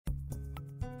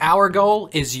Our goal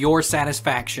is your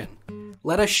satisfaction.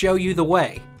 Let us show you the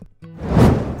way.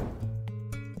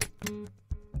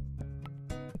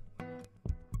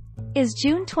 Is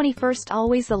June 21st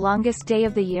always the longest day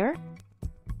of the year?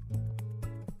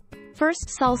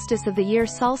 First solstice of the year.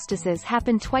 Solstices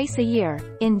happen twice a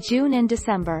year, in June and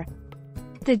December.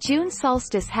 The June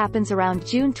solstice happens around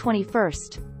June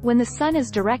 21st, when the sun is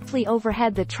directly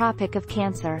overhead the Tropic of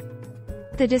Cancer.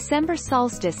 The December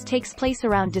solstice takes place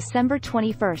around December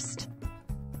 21st.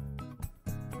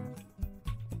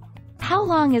 How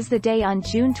long is the day on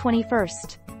June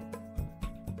 21st?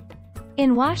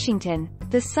 In Washington,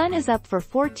 the sun is up for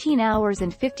 14 hours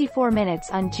and 54 minutes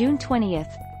on June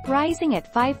 20th, rising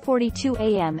at 5:42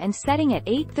 a.m. and setting at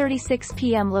 8:36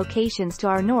 p.m. Locations to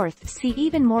our north see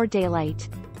even more daylight.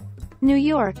 New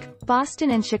York,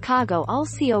 Boston and Chicago all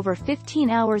see over 15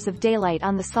 hours of daylight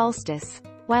on the solstice,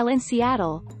 while in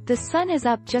Seattle, the sun is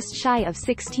up just shy of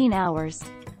 16 hours.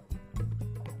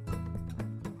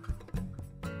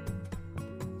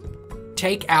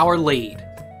 Take our lead.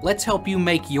 Let's help you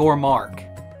make your mark.